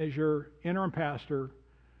come as your interim pastor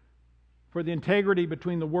for the integrity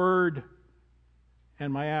between the Word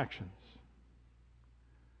and my actions.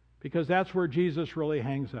 Because that's where Jesus really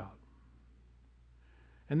hangs out.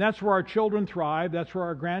 And that's where our children thrive. That's where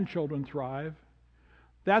our grandchildren thrive.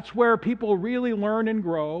 That's where people really learn and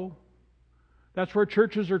grow. That's where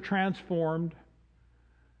churches are transformed.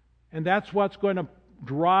 And that's what's going to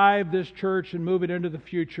drive this church and move it into the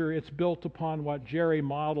future. It's built upon what Jerry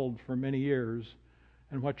modeled for many years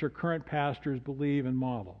and what your current pastors believe and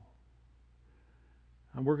model.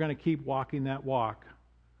 And we're going to keep walking that walk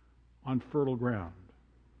on fertile ground.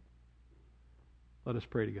 Let us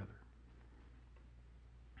pray together.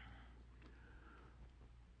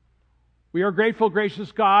 We are grateful,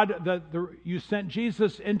 gracious God, that you sent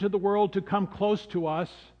Jesus into the world to come close to us,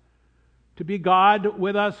 to be God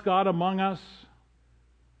with us, God among us.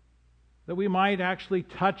 that we might actually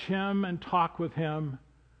touch him and talk with him.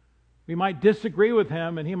 We might disagree with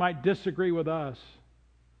him and he might disagree with us.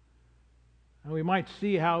 And we might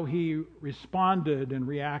see how he responded and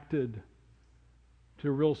reacted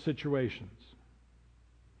to real situations.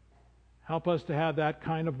 Help us to have that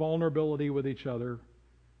kind of vulnerability with each other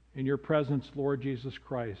in your presence, Lord Jesus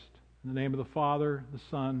Christ. In the name of the Father, the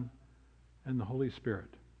Son, and the Holy Spirit.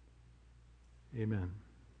 Amen.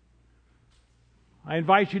 I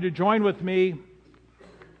invite you to join with me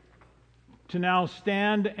to now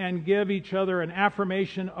stand and give each other an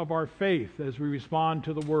affirmation of our faith as we respond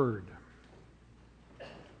to the Word.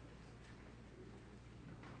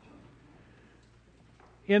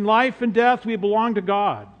 In life and death, we belong to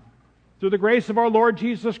God. Through the grace of our Lord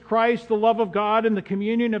Jesus Christ, the love of God, and the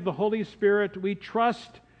communion of the Holy Spirit, we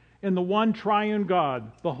trust in the one triune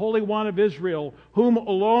God, the Holy One of Israel, whom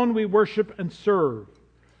alone we worship and serve.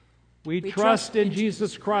 We trust in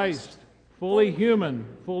Jesus Christ, fully human,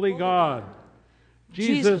 fully God.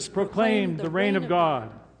 Jesus proclaimed the reign of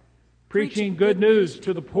God, preaching good news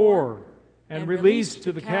to the poor and release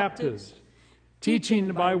to the captives,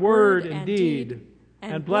 teaching by word and deed,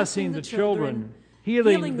 and blessing the children,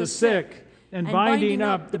 healing the sick, and binding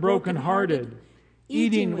up the brokenhearted,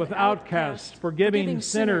 eating with outcasts, forgiving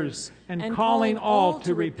sinners, and calling all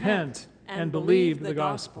to repent and believe the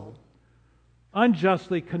gospel.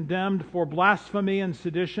 Unjustly condemned for blasphemy and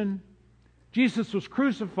sedition, Jesus was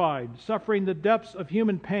crucified, suffering the depths of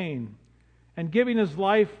human pain, and giving his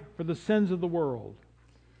life for the sins of the world.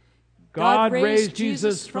 God raised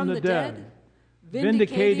Jesus from the dead,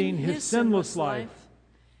 vindicating his sinless life,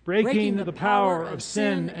 breaking the power of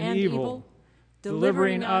sin and evil,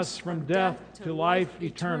 delivering us from death to life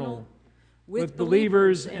eternal. With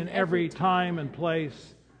believers in every time and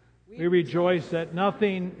place, we rejoice that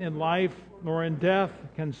nothing in life nor in death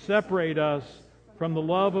can separate us from the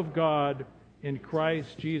love of God in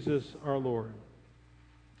Christ Jesus our Lord.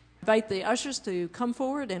 Invite the ushers to come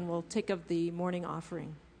forward and we'll take up the morning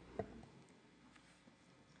offering.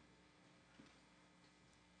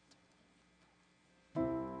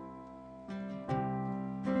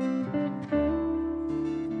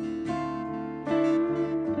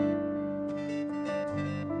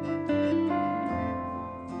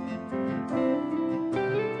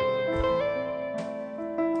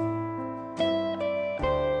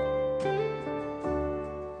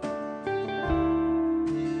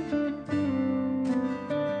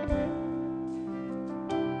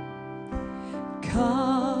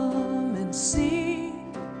 Come and see,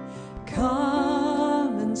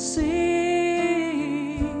 come and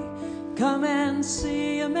see, come and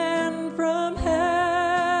see a man from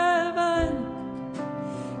heaven.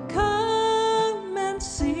 Come and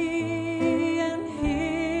see and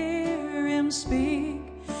hear him speak.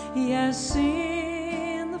 He has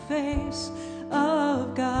seen the face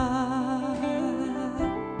of God.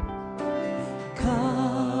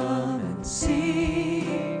 Come and see.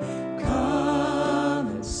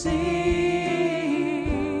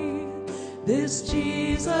 This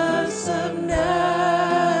Jesus of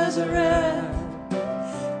Nazareth,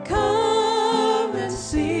 come and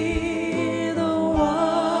see the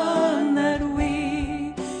one that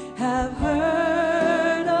we have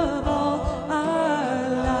heard of all our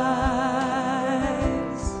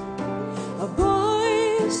lives. A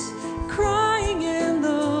voice crying in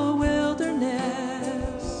the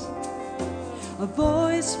wilderness, a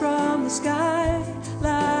voice from the sky,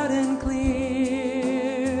 loud and clear.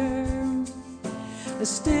 A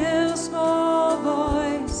still small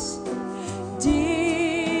voice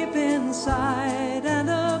deep inside, and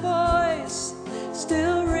a voice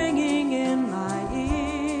still ringing in my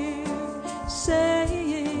ear,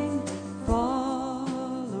 saying,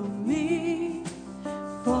 follow me,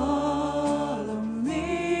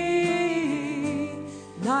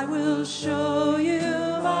 and I will show you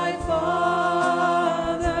my Father.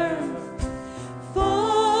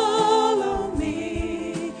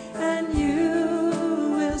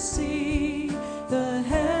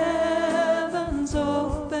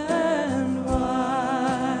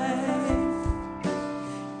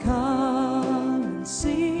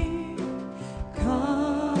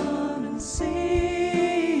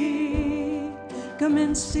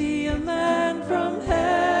 See a man from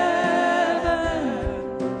heaven.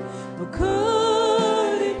 Oh,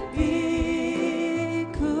 could it be?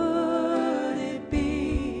 Could it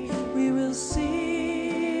be? We will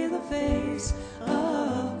see the face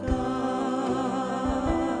of God.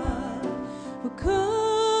 Oh,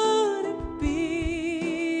 could it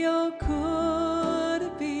be? Oh, could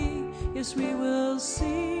it be? Yes, we will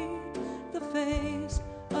see the face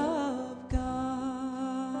of God.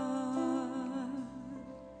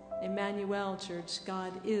 Emmanuel. well, church.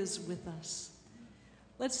 God is with us.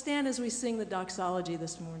 Let's stand as we sing the doxology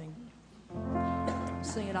this morning.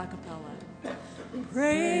 Sing it a cappella.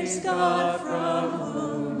 Praise God from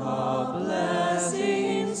whom all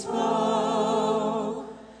blessings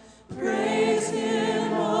flow. Praise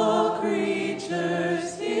him, all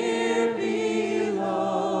creatures here below.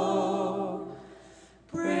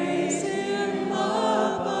 Praise him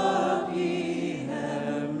above, ye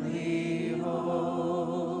heavenly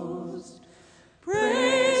hosts.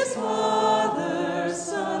 Praise Father,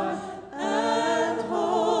 Son, and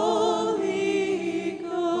Holy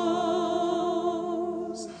Ghost.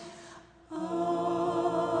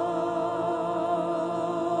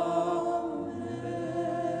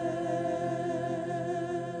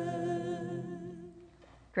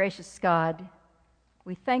 Gracious God,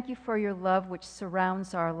 we thank you for your love which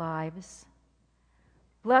surrounds our lives.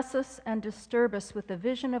 Bless us and disturb us with the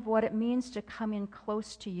vision of what it means to come in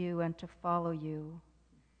close to you and to follow you.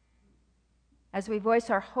 As we voice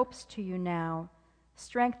our hopes to you now,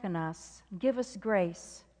 strengthen us, give us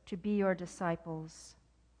grace to be your disciples.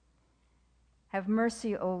 Have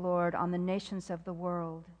mercy, O Lord, on the nations of the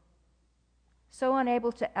world, so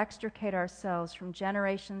unable to extricate ourselves from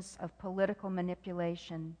generations of political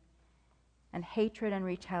manipulation and hatred and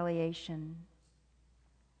retaliation.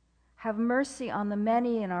 Have mercy on the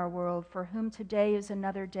many in our world for whom today is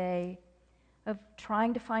another day of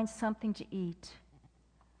trying to find something to eat.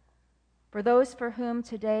 For those for whom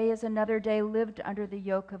today is another day lived under the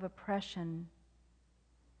yoke of oppression,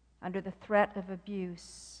 under the threat of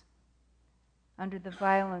abuse, under the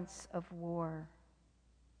violence of war.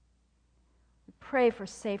 We pray for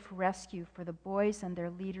safe rescue for the boys and their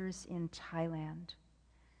leaders in Thailand.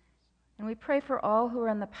 And we pray for all who are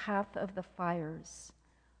on the path of the fires,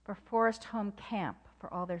 for Forest Home Camp,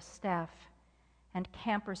 for all their staff and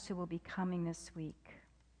campers who will be coming this week.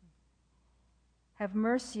 Have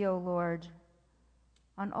mercy, O Lord,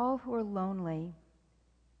 on all who are lonely,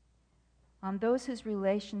 on those whose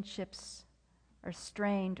relationships are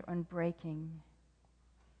strained and breaking.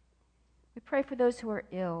 We pray for those who are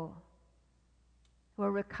ill, who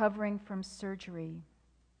are recovering from surgery,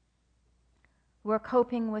 who are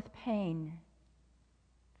coping with pain,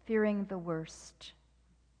 fearing the worst,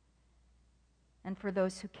 and for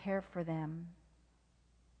those who care for them.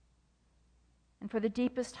 And for the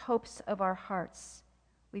deepest hopes of our hearts,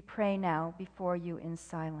 we pray now before you in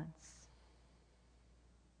silence.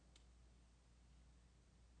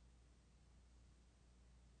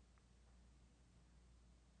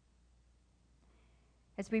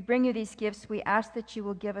 As we bring you these gifts, we ask that you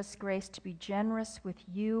will give us grace to be generous with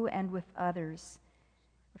you and with others,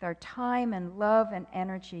 with our time and love and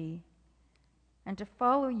energy, and to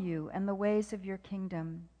follow you and the ways of your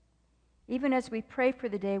kingdom, even as we pray for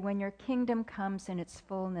the day when your kingdom comes in its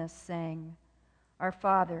fullness, saying, Our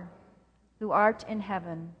Father, who art in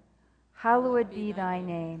heaven, hallowed be thy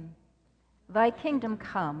name. Thy kingdom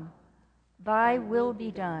come, thy will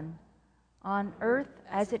be done, on earth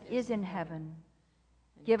as it is in heaven.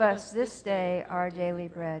 Give us this day our daily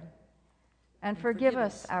bread, and forgive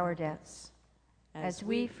us our debts, as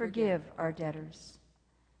we forgive our debtors.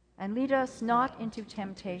 And lead us not into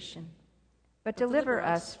temptation, but deliver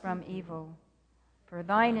us from evil. For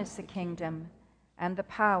thine is the kingdom, and the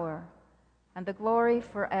power, and the glory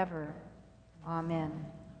forever. Amen.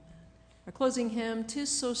 Our closing hymn,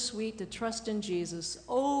 "'Tis so sweet to trust in Jesus,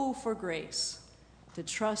 oh, for grace, to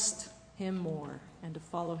trust him more and to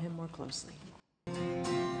follow him more closely."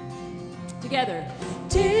 Together.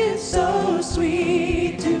 "'Tis so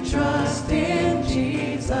sweet to trust in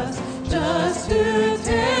Jesus, just to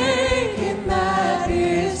take him at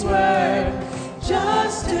his word,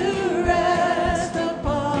 just to rest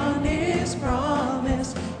upon his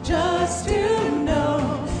promise, just to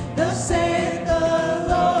know thus saith the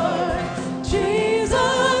Lord.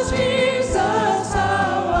 Jesus, Jesus,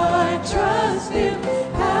 how I trust him,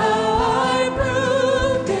 how I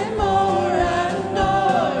proved it more and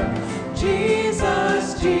more.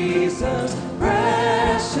 Jesus, Jesus,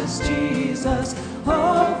 precious Jesus,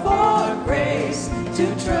 oh, for grace to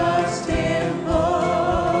trust him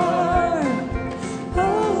more.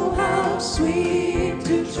 Oh, how sweet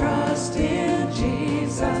to trust in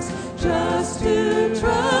Jesus, just to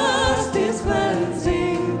trust his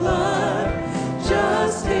cleansing blood,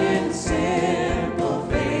 just in simple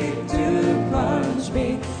faith to plunge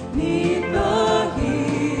me 'neath the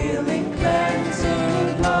healing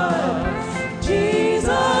cleansing blood.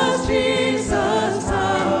 Jesus, Jesus,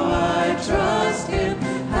 how I trust him,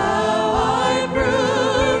 how I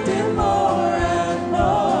prove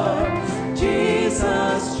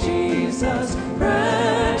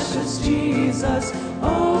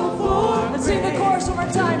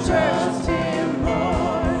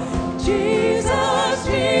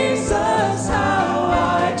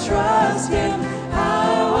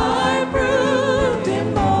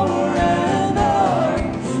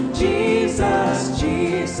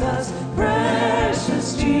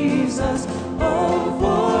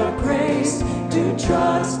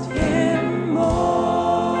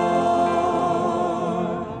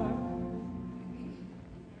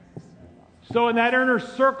So in that inner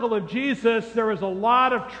circle of Jesus, there was a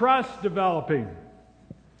lot of trust developing.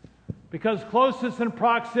 Because closeness and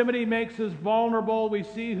proximity makes us vulnerable. We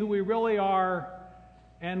see who we really are,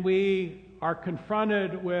 and we are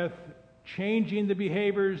confronted with changing the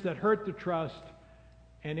behaviors that hurt the trust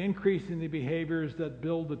and increasing the behaviors that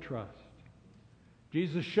build the trust.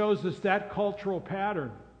 Jesus shows us that cultural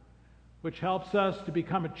pattern, which helps us to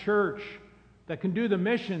become a church that can do the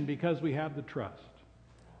mission because we have the trust.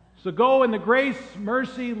 So go in the grace,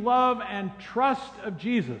 mercy, love, and trust of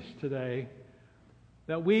Jesus today,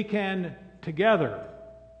 that we can together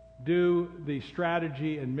do the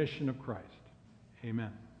strategy and mission of Christ.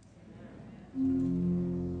 Amen.